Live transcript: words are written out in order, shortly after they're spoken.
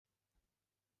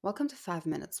Welcome to 5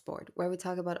 Minute Sport, where we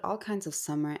talk about all kinds of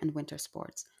summer and winter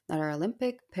sports that are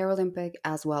Olympic, Paralympic,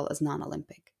 as well as non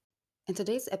Olympic. In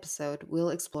today's episode,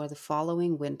 we'll explore the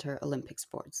following winter Olympic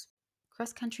sports: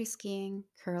 cross country skiing,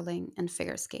 curling, and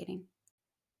figure skating.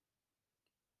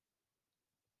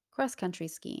 Cross country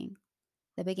skiing,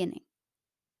 the beginning.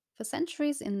 For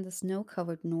centuries in the snow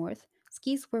covered north,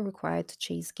 skis were required to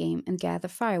chase game and gather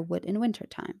firewood in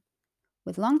wintertime.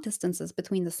 With long distances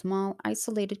between the small,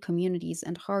 isolated communities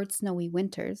and hard, snowy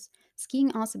winters,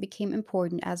 skiing also became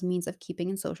important as a means of keeping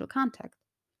in social contact.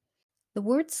 The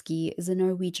word ski is a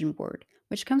Norwegian word,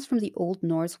 which comes from the Old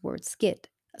Norse word skid,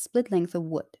 a split length of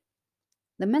wood.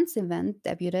 The men's event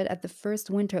debuted at the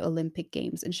first Winter Olympic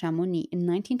Games in Chamonix in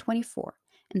 1924,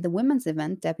 and the women's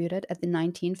event debuted at the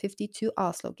 1952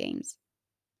 Oslo Games.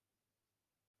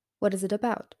 What is it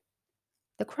about?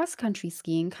 The cross country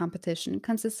skiing competition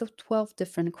consists of 12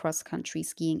 different cross country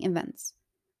skiing events.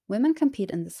 Women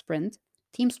compete in the sprint,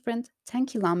 team sprint, 10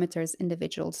 kilometers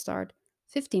individual start,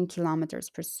 15 kilometers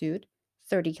pursuit,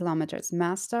 30 kilometers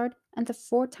mass start, and the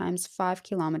 4 times 5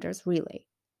 kilometers relay.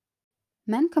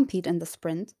 Men compete in the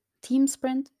sprint,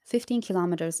 15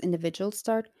 kilometers individual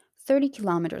start, 30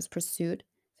 kilometers pursuit,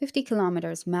 50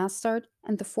 kilometers mass start,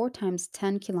 and the 4 times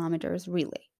 10 kilometers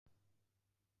relay.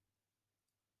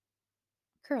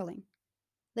 Curling,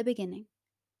 the beginning.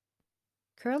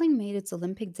 Curling made its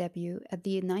Olympic debut at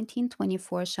the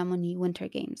 1924 Chamonix Winter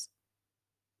Games.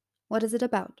 What is it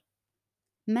about?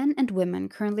 Men and women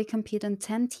currently compete in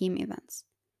 10 team events.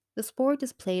 The sport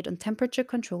is played on temperature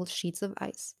controlled sheets of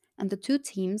ice, and the two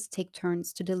teams take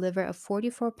turns to deliver a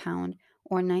 44-pound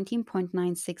or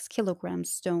 19.96 kilograms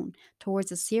stone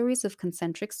towards a series of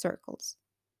concentric circles.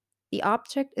 The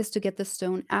object is to get the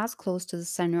stone as close to the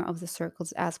center of the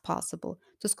circles as possible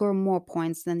to score more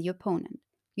points than the opponent,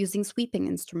 using sweeping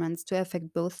instruments to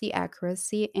affect both the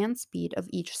accuracy and speed of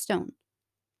each stone.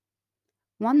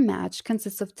 One match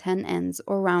consists of 10 ends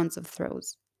or rounds of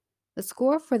throws. The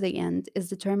score for the end is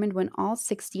determined when all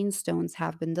 16 stones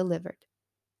have been delivered.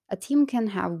 A team can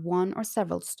have one or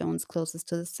several stones closest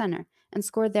to the center and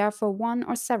score therefore one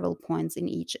or several points in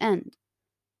each end.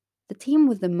 The team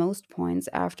with the most points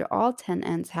after all 10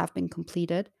 ends have been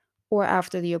completed, or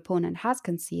after the opponent has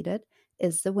conceded,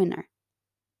 is the winner.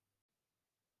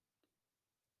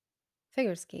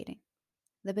 Figure skating,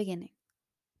 the beginning.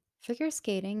 Figure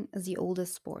skating is the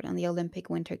oldest sport on the Olympic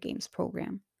Winter Games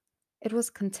program. It was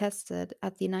contested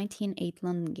at the 1908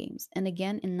 London Games and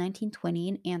again in 1920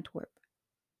 in Antwerp.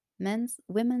 Men's,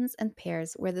 women's, and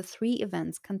pairs were the three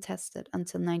events contested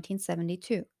until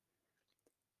 1972.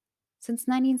 Since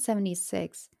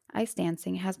 1976, ice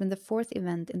dancing has been the fourth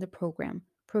event in the program,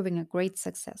 proving a great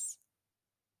success.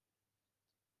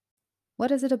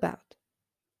 What is it about?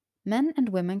 Men and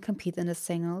women compete in the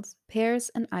singles,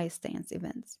 pairs, and ice dance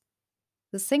events.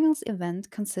 The singles event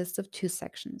consists of two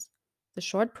sections: the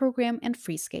short program and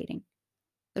free skating.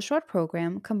 The short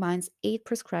program combines 8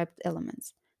 prescribed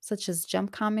elements, such as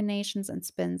jump combinations and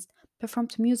spins, performed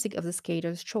to music of the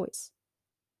skater's choice.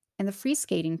 In the free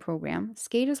skating program,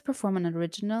 skaters perform an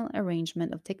original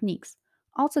arrangement of techniques,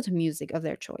 also to music of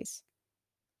their choice.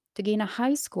 To gain a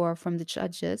high score from the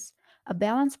judges, a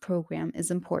balanced program is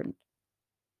important.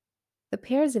 The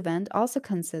pairs event also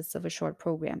consists of a short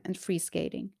program and free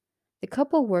skating. The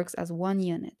couple works as one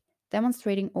unit,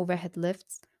 demonstrating overhead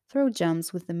lifts, throw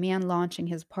jumps with the man launching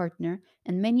his partner,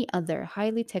 and many other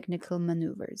highly technical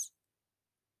maneuvers.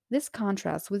 This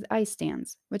contrasts with ice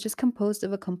dance, which is composed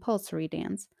of a compulsory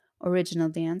dance, original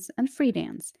dance, and free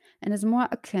dance, and is more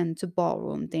akin to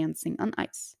ballroom dancing on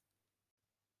ice.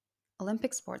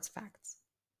 Olympic sports facts.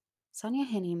 Sonja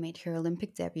Henie made her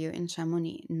Olympic debut in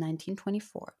Chamonix in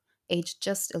 1924, aged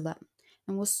just 11,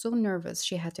 and was so nervous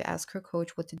she had to ask her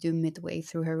coach what to do midway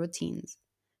through her routines.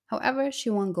 However, she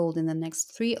won gold in the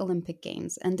next 3 Olympic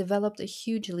Games and developed a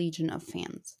huge legion of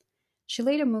fans. She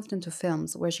later moved into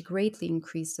films where she greatly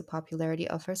increased the popularity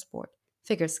of her sport,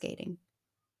 figure skating.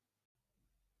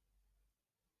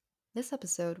 This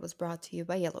episode was brought to you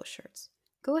by Yellow Shirts.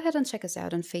 Go ahead and check us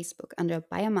out on Facebook under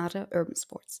Bayamata Urban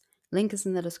Sports. Link is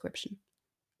in the description.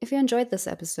 If you enjoyed this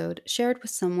episode, share it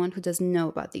with someone who doesn't know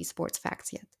about these sports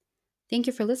facts yet. Thank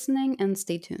you for listening and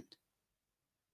stay tuned.